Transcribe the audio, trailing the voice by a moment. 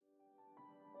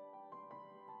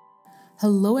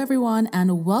Hello, everyone,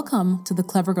 and welcome to the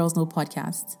Clever Girls Know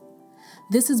podcast.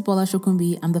 This is Bola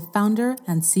Shokumbi. I'm the founder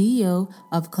and CEO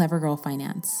of Clever Girl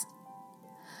Finance.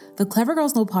 The Clever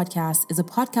Girls Know podcast is a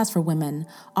podcast for women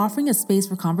offering a space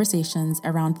for conversations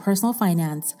around personal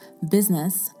finance,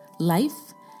 business,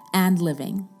 life, and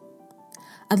living.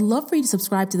 I'd love for you to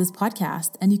subscribe to this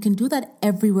podcast, and you can do that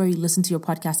everywhere you listen to your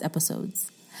podcast episodes.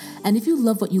 And if you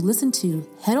love what you listen to,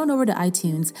 head on over to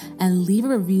iTunes and leave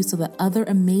a review so that other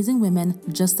amazing women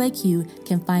just like you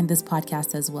can find this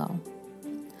podcast as well.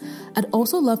 I'd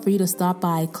also love for you to stop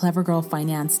by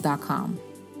clevergirlfinance.com.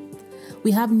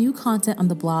 We have new content on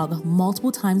the blog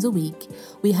multiple times a week.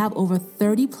 We have over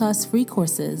 30 plus free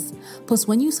courses. Plus,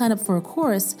 when you sign up for a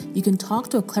course, you can talk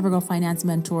to a Clever Girl Finance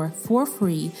mentor for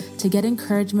free to get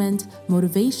encouragement,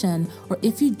 motivation, or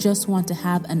if you just want to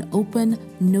have an open,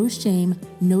 no shame,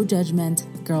 no judgment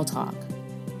girl talk.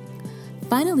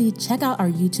 Finally, check out our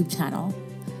YouTube channel.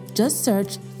 Just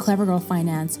search Clever Girl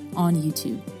Finance on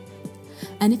YouTube.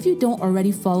 And if you don't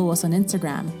already follow us on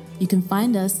Instagram, you can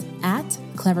find us at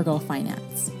Clever Girl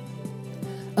Finance.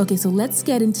 Okay, so let's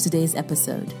get into today's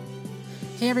episode.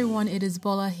 Hey everyone, it is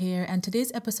Bola here, and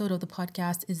today's episode of the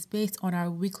podcast is based on our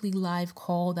weekly live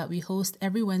call that we host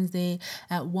every Wednesday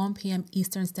at 1 p.m.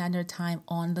 Eastern Standard Time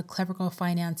on the Clever Girl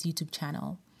Finance YouTube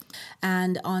channel.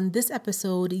 And on this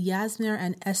episode, Yasmir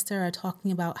and Esther are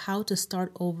talking about how to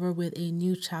start over with a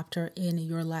new chapter in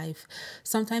your life.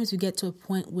 Sometimes we get to a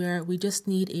point where we just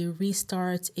need a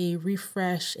restart, a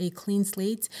refresh, a clean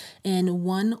slate in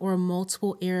one or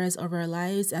multiple areas of our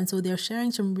lives. And so they're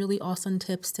sharing some really awesome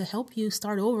tips to help you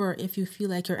start over if you feel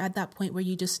like you're at that point where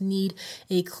you just need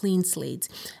a clean slate.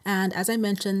 And as I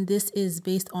mentioned, this is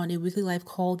based on a weekly live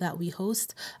call that we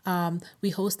host. We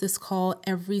host this call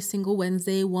every single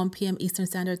Wednesday, 1 p.m. Eastern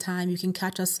Standard Time. You can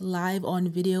catch us live on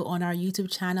video on our YouTube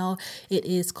channel. It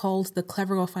is called the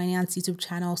Clever Girl Finance YouTube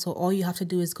channel. So all you have to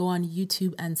do is go on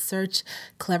YouTube and search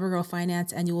Clever Girl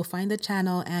Finance and you will find the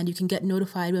channel, and you can get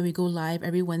notified when we go live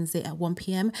every Wednesday at 1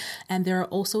 p.m. And there are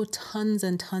also tons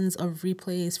and tons of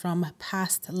replays from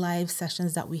past live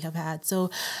sessions that we have had.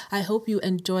 So I hope you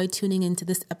enjoy tuning into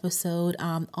this episode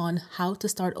on how to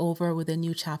start over with a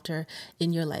new chapter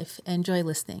in your life. Enjoy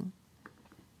listening.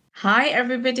 Hi,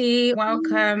 everybody.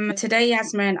 Welcome. Today,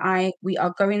 Yasmir and we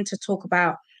are going to talk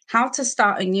about how to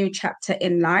start a new chapter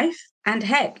in life. And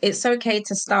heck, it's okay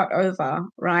to start over,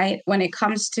 right? When it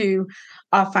comes to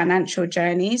our financial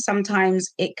journey,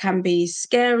 sometimes it can be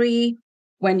scary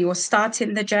when you're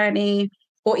starting the journey,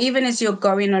 or even as you're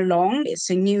going along. It's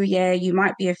a new year. You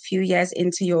might be a few years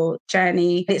into your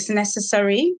journey. It's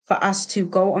necessary for us to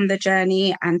go on the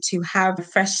journey and to have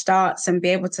fresh starts and be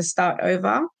able to start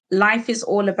over. Life is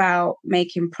all about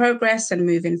making progress and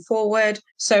moving forward.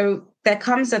 So there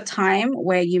comes a time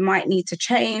where you might need to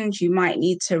change. You might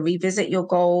need to revisit your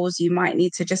goals. You might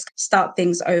need to just start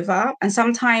things over. And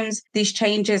sometimes these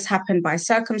changes happen by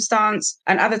circumstance,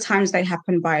 and other times they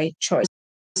happen by choice.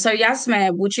 So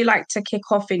Yasmir, would you like to kick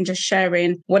off in just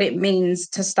sharing what it means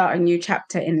to start a new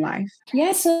chapter in life?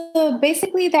 Yeah, so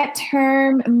basically that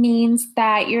term means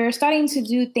that you're starting to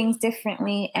do things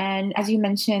differently. And as you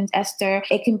mentioned, Esther,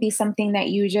 it can be something that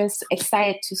you just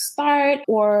excited to start,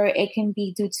 or it can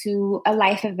be due to a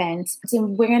life event. So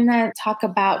we're going to talk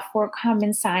about 4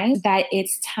 common signs that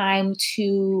it's time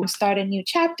to start a new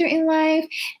chapter in life.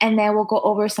 And then we'll go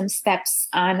over some steps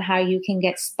on how you can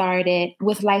get started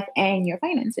with life and your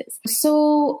finances.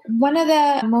 So one of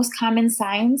the most common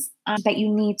signs that you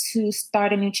need to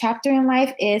start a new chapter in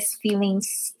life is feeling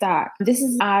stuck. This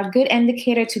is a good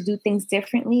indicator to do things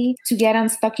differently. To get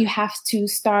unstuck, you have to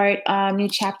start a new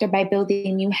chapter by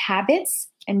building new habits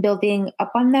and building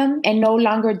up on them, and no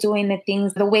longer doing the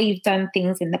things the way you've done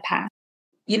things in the past.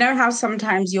 You know how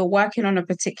sometimes you're working on a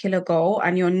particular goal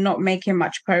and you're not making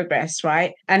much progress,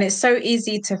 right? And it's so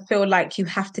easy to feel like you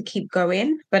have to keep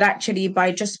going. But actually,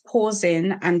 by just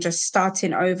pausing and just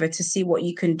starting over to see what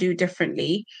you can do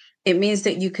differently, it means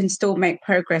that you can still make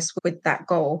progress with that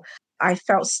goal. I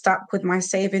felt stuck with my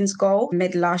savings goal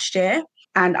mid last year,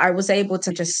 and I was able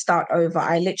to just start over.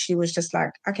 I literally was just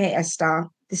like, okay, Esther,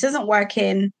 this isn't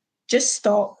working. Just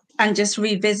stop and just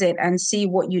revisit and see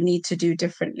what you need to do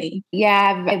differently.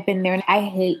 Yeah, I've been there. I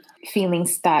hate feeling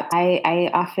stuck. I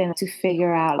often have to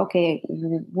figure out, okay,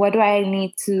 what do I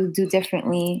need to do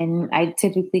differently? And I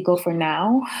typically go for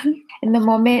now. In the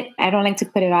moment, I don't like to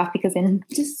put it off because then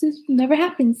it just never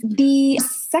happens. The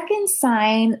second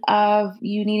sign of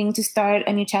you needing to start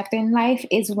a new chapter in life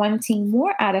is wanting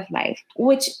more out of life,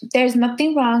 which there's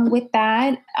nothing wrong with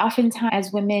that. Oftentimes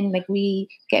as women, like we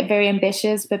get very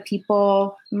ambitious, but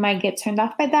people might get turned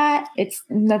off by that. There's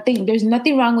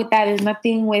nothing wrong with that. There's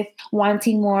nothing with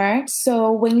wanting more.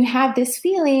 So when you have this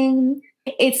feeling,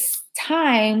 it's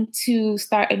time to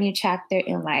start a new chapter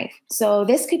in life. So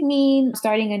this could mean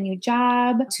starting a new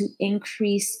job to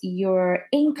increase your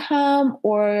income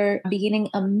or beginning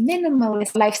a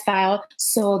minimalist lifestyle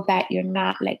so that you're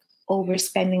not like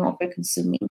overspending,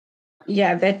 over-consuming.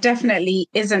 Yeah, there definitely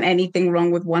isn't anything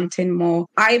wrong with wanting more.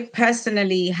 I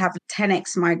personally have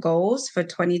 10x my goals for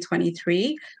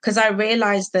 2023 because I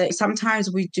realized that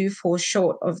sometimes we do fall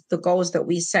short of the goals that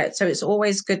we set. So it's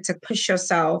always good to push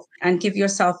yourself and give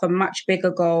yourself a much bigger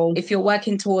goal. If you're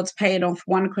working towards paying off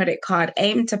one credit card,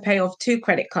 aim to pay off 2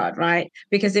 credit cards, right?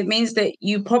 Because it means that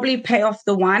you probably pay off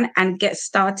the one and get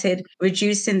started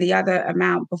reducing the other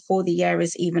amount before the year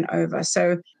is even over.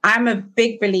 So I'm a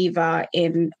big believer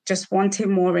in just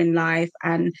wanting more in life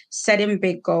and setting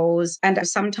big goals. And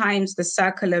sometimes the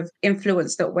circle of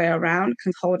influence that we're around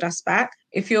can hold us back.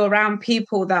 If you're around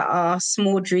people that are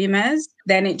small dreamers,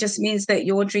 then it just means that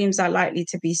your dreams are likely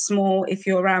to be small. If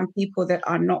you're around people that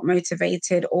are not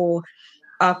motivated or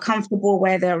are comfortable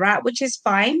where they're at, which is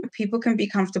fine. People can be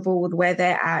comfortable with where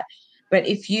they're at. But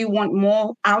if you want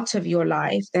more out of your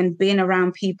life, then being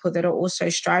around people that are also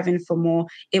striving for more,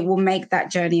 it will make that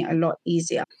journey a lot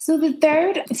easier. So the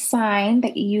third sign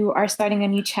that you are starting a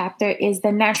new chapter is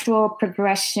the natural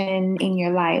progression in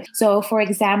your life. So for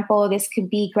example, this could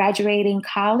be graduating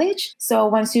college. So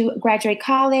once you graduate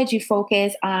college, you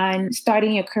focus on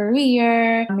starting your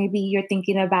career. Maybe you're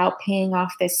thinking about paying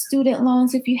off the student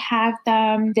loans if you have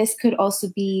them. This could also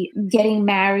be getting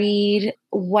married,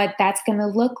 what that's going to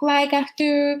look like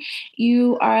after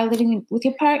you are living with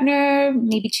your partner,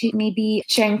 maybe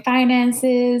sharing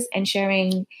finances and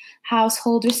sharing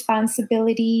household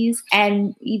responsibilities,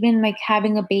 and even like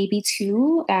having a baby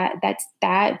too.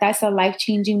 That's a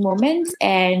life-changing moment.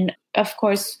 And of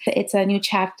course, it's a new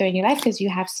chapter in your life because you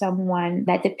have someone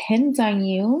that depends on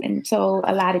you. And so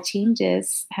a lot of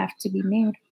changes have to be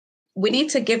made. We need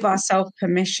to give ourselves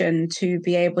permission to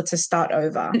be able to start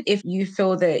over. If you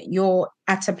feel that you're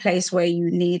at a place where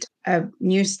you need a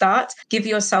new start, give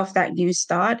yourself that new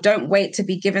start. Don't wait to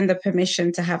be given the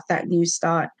permission to have that new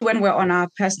start. When we're on our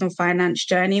personal finance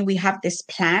journey, we have this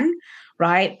plan,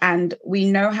 right? And we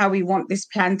know how we want this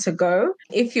plan to go.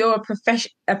 If you're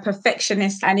a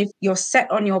perfectionist and if you're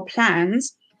set on your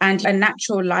plans, and a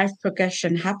natural life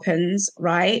progression happens,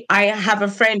 right? I have a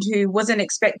friend who wasn't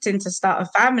expecting to start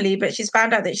a family, but she's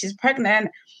found out that she's pregnant,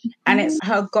 and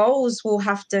her goals will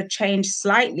have to change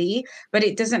slightly, but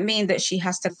it doesn't mean that she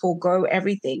has to forego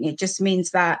everything. It just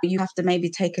means that you have to maybe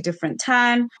take a different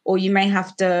turn, or you may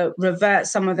have to revert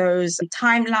some of those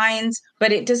timelines.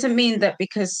 But it doesn't mean that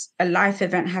because a life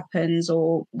event happens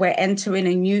or we're entering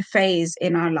a new phase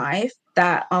in our life,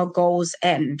 that our goals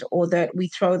end or that we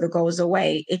throw the goals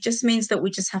away. It just means that we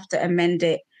just have to amend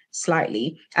it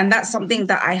slightly. And that's something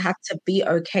that I had to be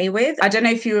okay with. I don't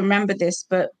know if you remember this,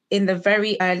 but in the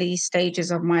very early stages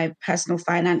of my personal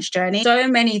finance journey, so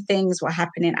many things were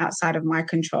happening outside of my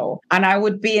control. And I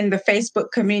would be in the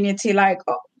Facebook community like,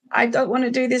 oh, I don't want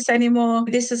to do this anymore.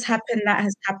 This has happened, that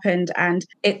has happened. And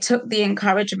it took the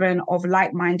encouragement of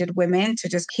like-minded women to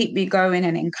just keep me going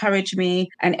and encourage me,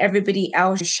 and everybody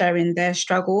else sharing their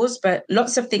struggles. But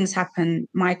lots of things happened.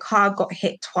 My car got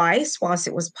hit twice whilst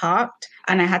it was parked,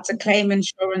 and I had to claim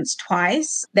insurance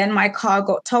twice. Then my car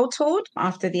got totaled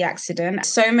after the accident.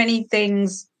 So many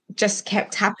things just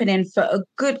kept happening for a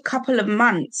good couple of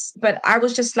months. But I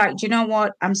was just like, do you know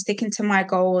what? I'm sticking to my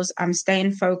goals. I'm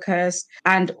staying focused.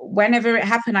 And whenever it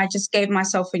happened, I just gave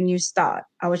myself a new start.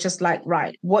 I was just like,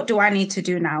 right, what do I need to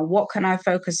do now? What can I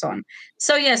focus on?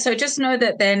 So just know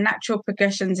that there are natural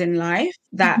progressions in life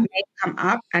that may come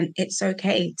up, and it's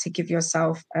okay to give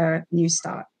yourself a new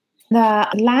start. The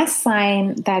last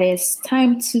sign that it's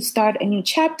time to start a new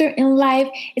chapter in life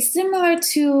is similar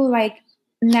to like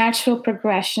natural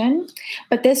progression,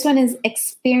 but this one is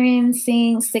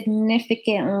experiencing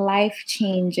significant life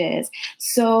changes.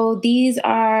 So these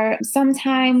are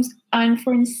sometimes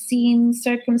unforeseen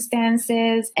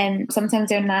circumstances, and sometimes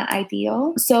they're not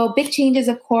ideal. So big changes,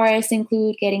 of course,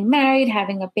 include getting married,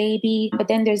 having a baby, but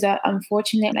then there's an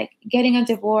unfortunate, like getting a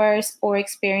divorce or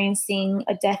experiencing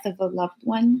a death of a loved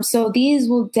one. So these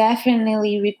will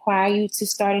definitely require you to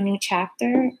start a new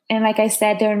chapter. And like I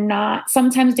said,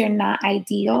 sometimes they're not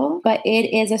ideal, but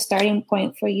it is a starting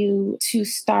point for you to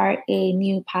start a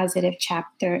new positive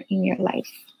chapter in your life.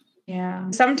 Yeah.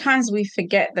 Sometimes we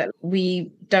forget that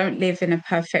we don't live in a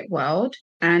perfect world.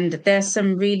 And there's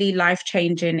some really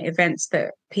life-changing events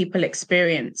that people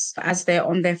experience as they're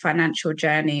on their financial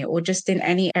journey or just in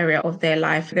any area of their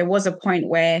life. There was a point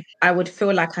where I would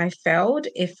feel like I failed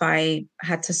if I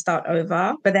had to start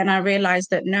over. But then I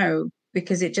realized that no,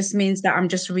 because it just means that I'm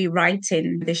just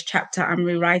rewriting this chapter. I'm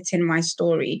rewriting my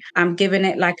story. I'm giving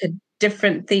it like a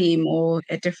different theme or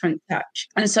a different touch.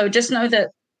 And so just know that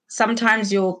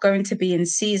sometimes you're going to be in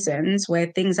seasons where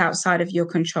things outside of your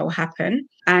control happen,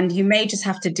 and you may just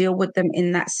have to deal with them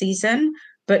in that season.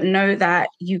 But know that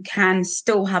you can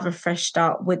still have a fresh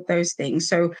start with those things.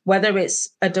 So, whether it's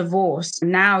a divorce,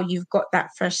 now you've got that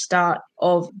fresh start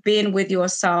of being with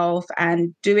yourself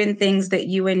and doing things that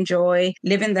you enjoy,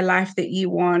 living the life that you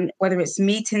want, whether it's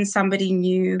meeting somebody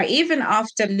new, even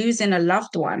after losing a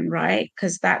loved one, right?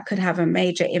 Because that could have a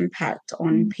major impact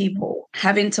on people,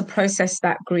 having to process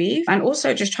that grief and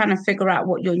also just trying to figure out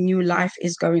what your new life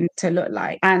is going to look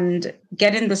like and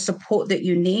getting the support that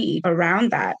you need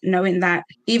around that, knowing that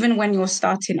even when you're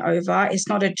starting over, it's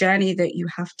not a journey that you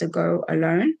have to go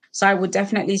alone. So I would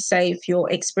definitely say if you're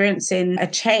experiencing a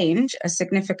change, a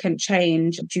significant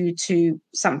change due to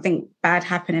something bad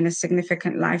happening, a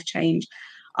significant life change,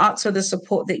 ask for the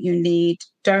support that you need.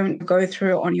 Don't go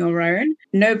through it on your own.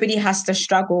 Nobody has to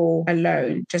struggle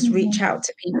alone. Just reach out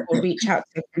to people, reach out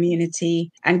to the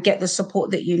community, and get the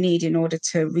support that you need in order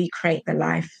to recreate the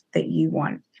life that you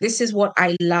want. This is what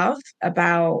I love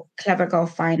about Clever Girl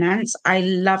Finance. I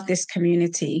love this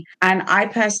community. And I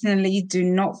personally do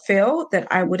not feel that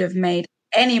I would have made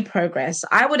any progress.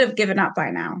 I would have given up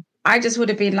by now. I just would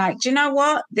have been like, do you know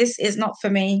what? This is not for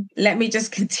me. Let me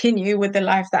just continue with the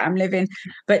life that I'm living.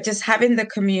 But just having the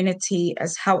community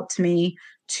has helped me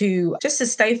to just to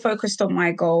stay focused on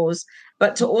my goals,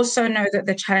 but to also know that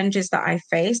the challenges that I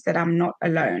face, that I'm not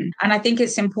alone. And I think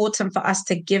it's important for us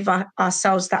to give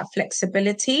ourselves that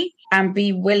flexibility and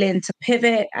be willing to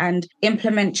pivot and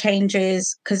implement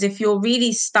changes. Because if you're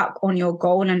really stuck on your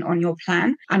goal and on your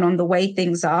plan and on the way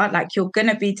things are, like you're going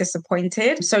to be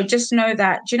disappointed. So just know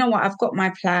that, do you know what? I've got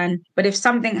my plan, but if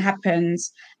something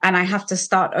happens and I have to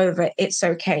start over, it's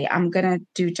okay. I'm going to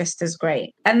do just as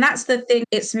great. And that's the thing.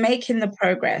 It's making the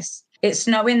progress. It's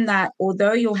knowing that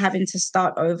although you're having to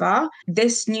start over,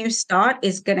 this new start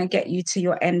is going to get you to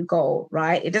your end goal,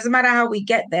 right? It doesn't matter how we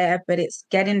get there, but it's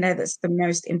getting there that's the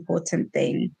most important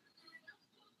thing.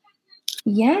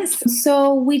 Yes.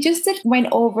 So we just went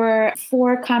over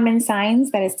 4 common signs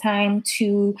that it's time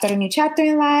to start a new chapter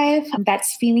in life.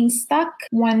 That's feeling stuck,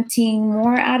 wanting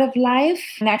more out of life,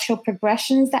 natural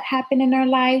progressions that happen in our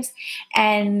lives,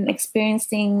 and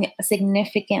experiencing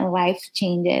significant life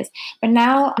changes. But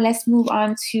now let's move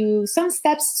on to some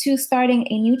steps to starting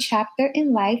a new chapter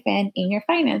in life and in your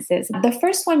finances. The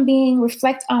first one being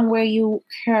reflect on where you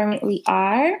currently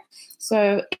are.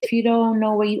 So if you don't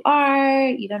know where you are,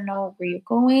 you don't know where you're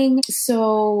going.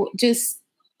 So just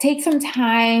take some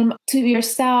time to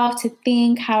yourself to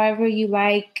think however you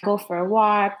like, go for a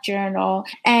walk, journal,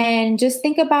 and just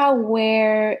think about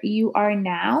where you are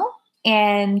now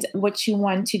and what you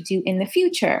want to do in the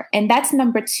future. And that's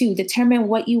number 2, determine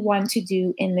what you want to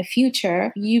do in the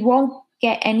future. You won't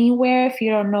get anywhere if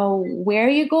you don't know where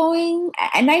you're going.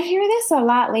 And I hear this a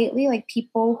lot lately, like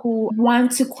people who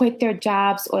want to quit their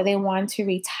jobs or they want to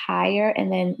retire.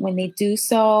 And then when they do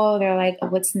so, they're like,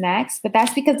 what's next? But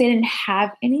that's because they didn't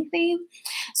have anything.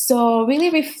 So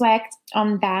really reflect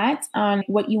on that, on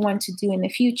what you want to do in the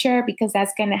future, because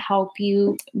that's going to help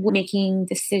you with making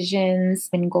decisions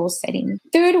and goal setting.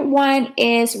 Third one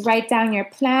is write down your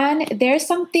plan. There's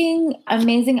something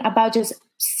amazing about just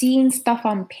seeing stuff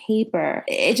on paper.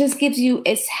 It just gives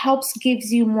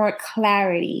you more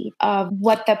clarity of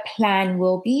what the plan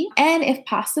will be. And if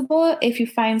possible, if you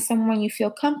find someone you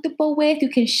feel comfortable with, you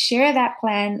can share that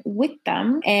plan with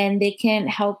them and they can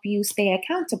help you stay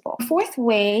accountable. Fourth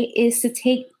way is to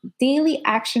take daily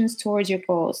actions towards your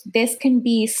goals. This can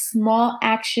be small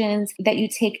actions that you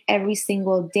take every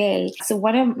single day. So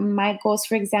one of my goals,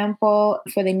 for example,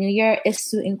 for the new year is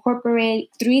to incorporate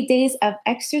 3 days of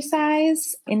exercise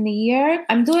in the year.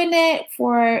 I'm doing it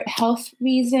for health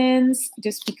reasons,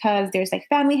 just because there's like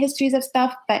family histories of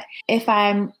stuff. But if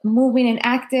I'm moving and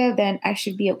active, then I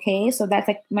should be okay. So that's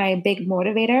like my big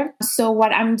motivator. So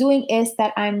what I'm doing is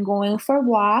that I'm going for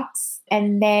walks,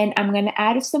 and then I'm going to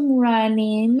add some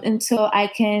running until I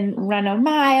can run a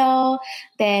mile,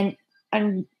 then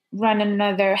run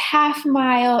another half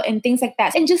mile and things like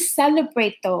that. And just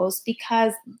celebrate those,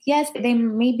 because yes, they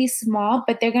may be small,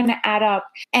 but they're going to add up.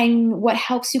 And what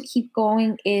helps you keep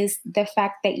going is the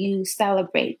fact that you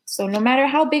celebrate. So no matter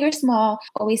how big or small,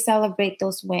 always celebrate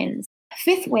those wins.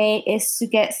 Fifth way is to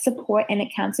get support and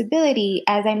accountability.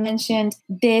 As I mentioned,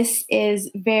 this is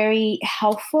very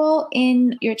helpful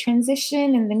in your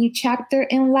transition and the new chapter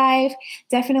in life.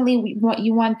 Definitely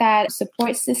you want that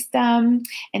support system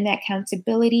and that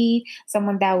accountability,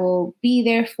 someone that will be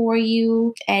there for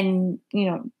you and,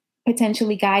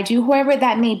 potentially guide you, whoever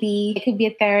that may be. It could be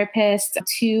a therapist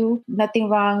too. Nothing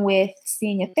wrong with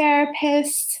seeing a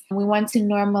therapist. We want to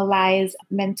normalize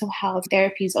mental health.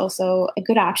 Therapy is also a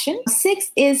good option.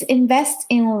 6 is invest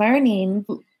in learning.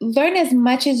 Learn as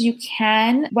much as you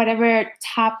can, whatever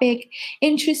topic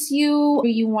interests you or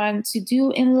you want to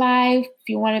do in life. If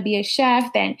you want to be a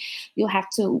chef, then you'll have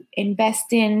to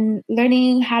invest in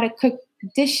learning how to cook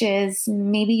dishes.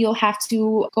 Maybe you'll have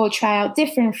to go try out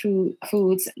different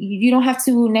foods. You don't have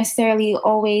to necessarily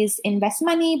always invest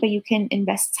money, but you can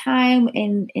invest time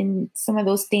in some of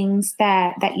those things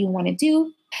that you want to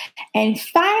do. And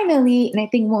finally, and I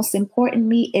think most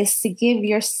importantly, is to give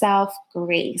yourself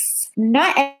grace.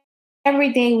 Not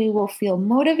every day we will feel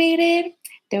motivated.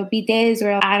 There'll be days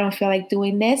where I don't feel like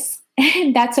doing this.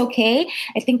 And that's okay.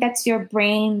 I think that's your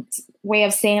brain's way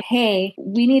of saying, hey,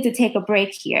 we need to take a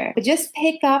break here. But just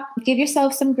give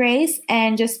yourself some grace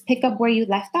and just pick up where you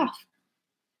left off.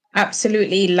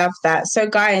 Absolutely love that. So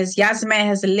guys, Yasmine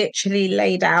has literally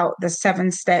laid out the 7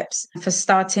 steps for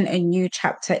starting a new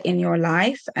chapter in your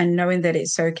life and knowing that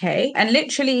it's okay. And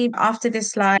literally after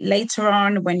this slide, later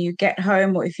on when you get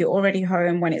home or if you're already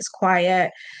home, when it's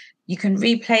quiet, you can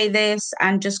replay this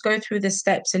and just go through the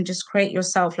steps and just create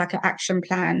yourself like an action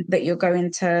plan that you're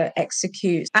going to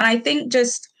execute. And I think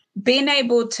just being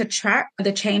able to track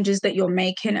the changes that you're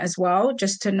making as well,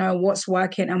 just to know what's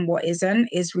working and what isn't,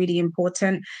 is really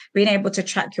important. Being able to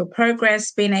track your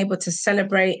progress, being able to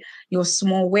celebrate your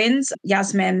small wins.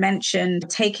 Yasmine mentioned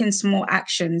taking small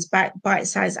actions,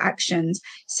 bite-sized actions,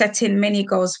 setting mini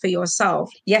goals for yourself.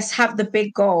 Yes, have the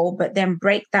big goal, but then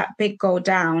break that big goal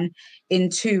down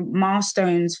into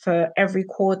milestones for every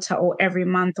quarter or every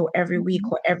month or every week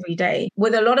or every day.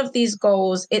 With a lot of these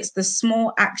goals, it's the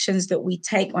small actions that we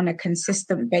take on a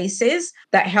consistent basis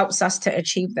that helps us to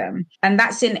achieve them. And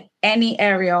that's in any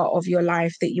area of your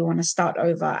life that you want to start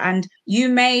over. And you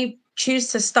may choose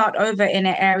to start over in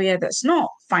an area that's not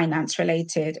finance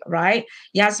related, right?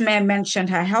 Yasmine mentioned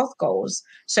her health goals.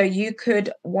 So you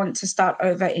could want to start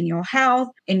over in your health,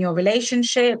 in your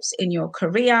relationships, in your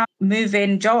career,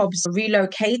 moving jobs,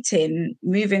 relocating,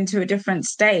 moving to a different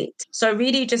state. So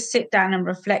really just sit down and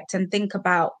reflect and think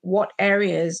about what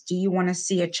areas do you want to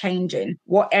see a change in?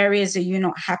 What areas are you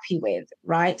not happy with,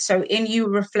 right? So in you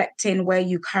reflecting where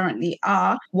you currently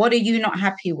are, what are you not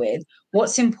happy with?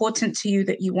 What's important to you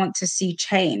that you want to see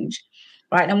change?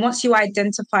 Right. And once you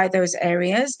identify those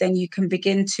areas, then you can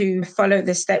begin to follow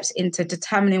the steps into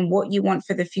determining what you want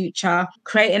for the future,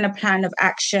 creating a plan of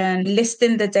action,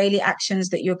 listing the daily actions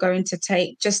that you're going to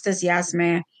take, just as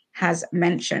Yasmine has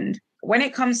mentioned. When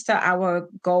it comes to our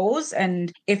goals,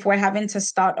 and if we're having to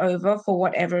start over for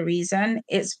whatever reason,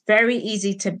 it's very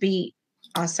easy to beat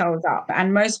ourselves up.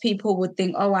 And most people would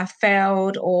think, oh, I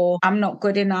failed or I'm not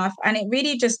good enough. And it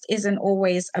really just isn't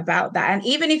always about that. And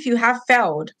even if you have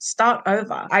failed, start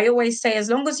over. I always say, as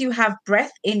long as you have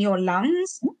breath in your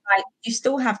lungs, like, you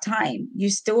still have time. You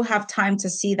still have time to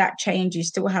see that change. You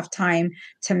still have time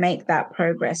to make that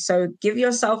progress. So give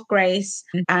yourself grace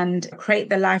and create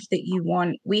the life that you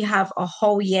want. We have a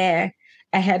whole year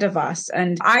ahead of us.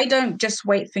 And I don't just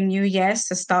wait for New Year's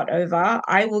to start over.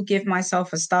 I will give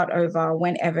myself a start over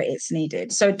whenever it's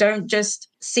needed. So don't just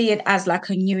see it as like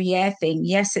a new year thing.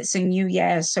 Yes, it's a new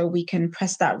year, so we can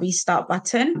press that restart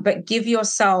button, but give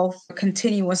yourself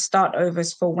continuous start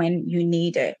overs for when you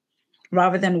need it,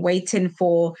 rather than waiting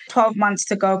for 12 months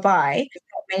to go by,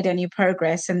 not made any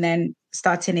progress, and then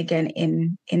starting again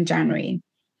in January.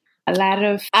 A lot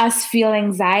of us feel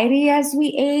anxiety as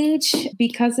we age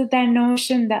because of that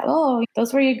notion that, oh,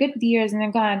 those were your good years and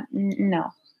they're gone.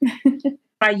 No.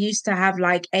 I used to have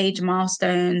like age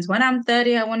milestones. When I'm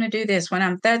 30, I want to do this. When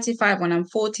I'm 35, when I'm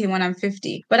 40, when I'm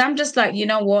 50. But I'm just like, you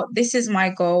know what? This is my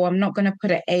goal. I'm not going to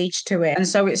put an age to it. And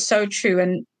so it's so true.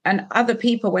 And other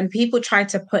people, when people try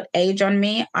to put age on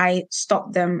me, I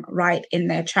stop them right in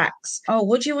their tracks. Oh,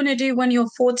 what do you want to do when you're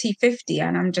 40, 50?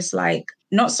 And I'm just like,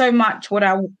 not so much what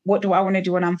do I want to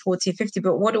do when I'm 40, 50,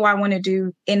 but what do I want to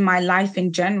do in my life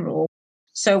in general?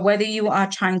 So whether you are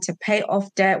trying to pay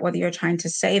off debt, whether you're trying to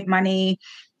save money,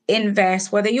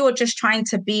 invest, whether you're just trying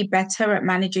to be better at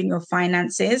managing your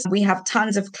finances, we have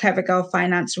tons of Clever Girl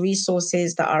Finance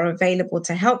resources that are available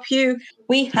to help you.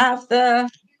 We have the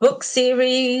book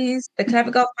series, the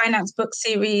Clever Girl Finance book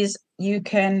series. You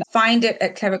can find it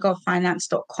at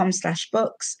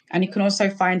clevergirlfinance.com/books. And you can also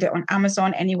find it on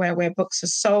Amazon, anywhere where books are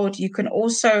sold. You can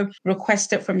also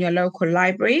request it from your local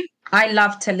library. I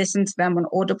love to listen to them on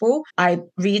Audible. I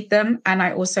read them and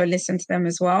I also listen to them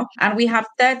as well. And we have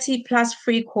 30 plus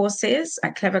free courses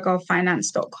at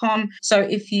clevergirlfinance.com. So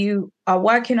if you are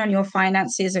working on your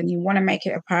finances and you want to make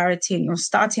it a priority and you're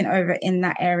starting over in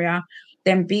that area,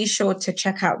 then be sure to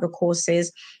check out the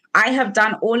courses. I have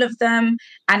done all of them,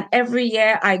 and every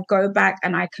year I go back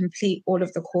and I complete all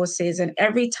of the courses. And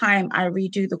every time I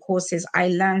redo the courses, I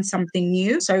learn something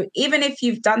new. So even if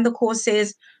you've done the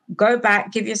courses, go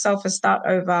back, give yourself a start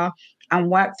over and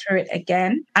work through it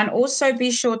again. And also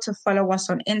be sure to follow us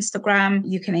on Instagram.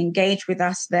 You can engage with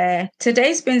us there.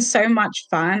 Today's been so much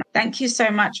fun. Thank you so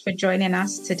much for joining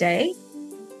us today.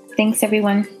 Thanks,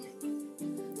 everyone.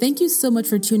 Thank you so much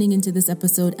for tuning into this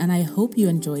episode, and I hope you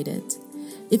enjoyed it.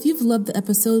 If you've loved the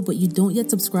episode but you don't yet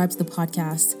subscribe to the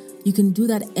podcast, you can do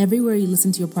that everywhere you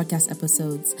listen to your podcast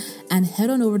episodes, and head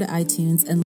on over to iTunes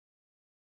and